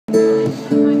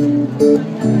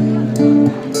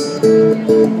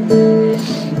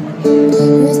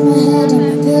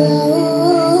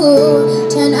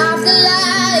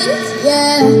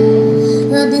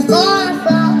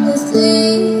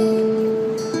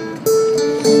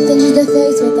the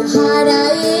face with the hard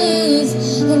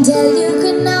eyes and tell you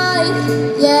good night,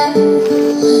 yeah.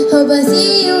 Hope I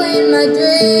see you in my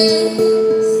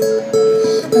dreams,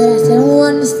 but I still don't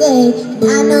want to stay. And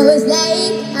I know it's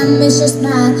late, I miss your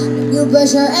smile when you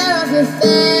brush your hair off your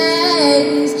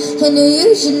face. And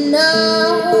you should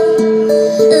know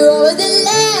you're always the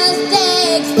last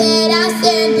text that I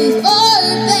sent before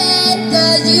bed.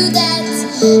 Cause you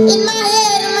that's in my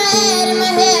head, in my head, in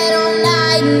my head all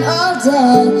night and all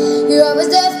day. You're always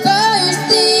the first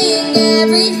thing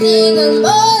every single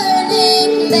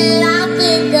morning that I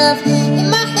think of. In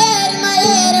my head, in my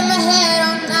head, in my head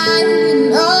all night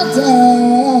and all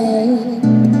day.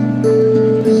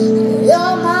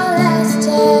 You're my last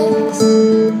text.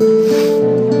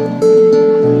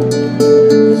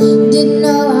 Didn't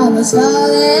know I was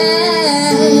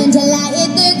falling till I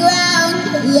hit the ground,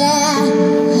 yeah.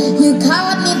 You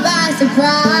caught me by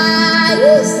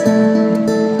surprise.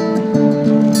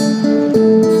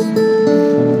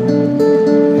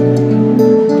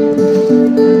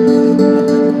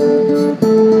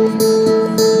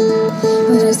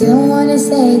 But I still wanna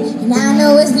say, and I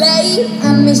know it's late,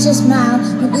 I miss your smile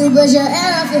when you brush your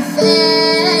hair off your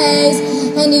face.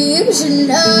 And you should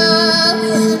know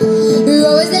you're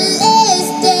always the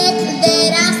lipstick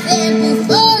that I sent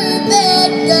before bed.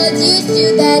 Cause you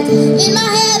do that in my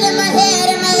head, in my head,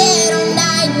 in my head all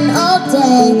night and all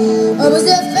day. Always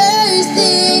the first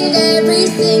thing every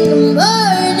single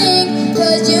morning.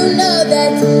 Cause you know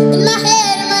that in my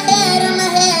head, in my head, in my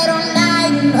head all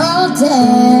night and all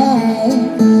day.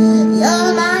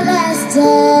 You're my last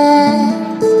text.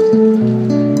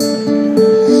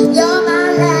 You're my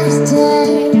last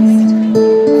text.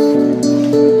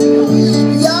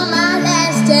 You're my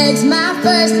last text, my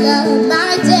first love,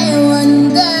 my day one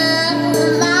girl,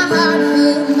 my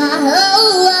heartbeat, my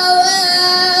whole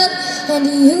world. And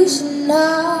you should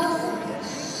know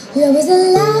you're always the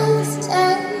last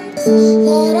text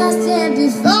that I sent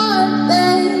before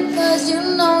bed. Cause you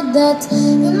know that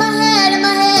in my head, in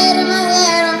my head, in my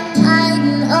head all night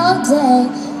and all day.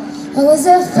 I was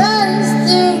the first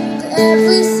thing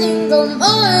every single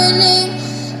morning.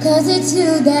 Cause it's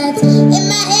you that's in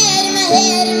my head, in my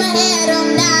head, in my head all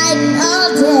night and all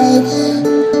day.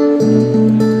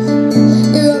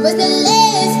 You're always the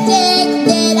lipstick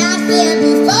that I sent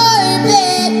before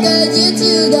bed. Cause you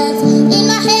two that's in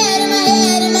my head, in my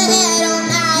head, in my head all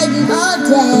night and all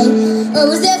day. I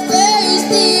was the first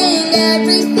thing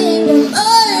every single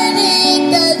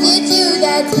morning. Cause it's you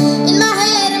that's in my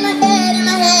head, in my head, in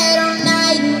my head all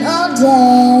night and all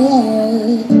day.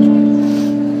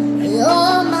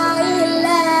 You're my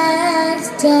last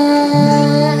time.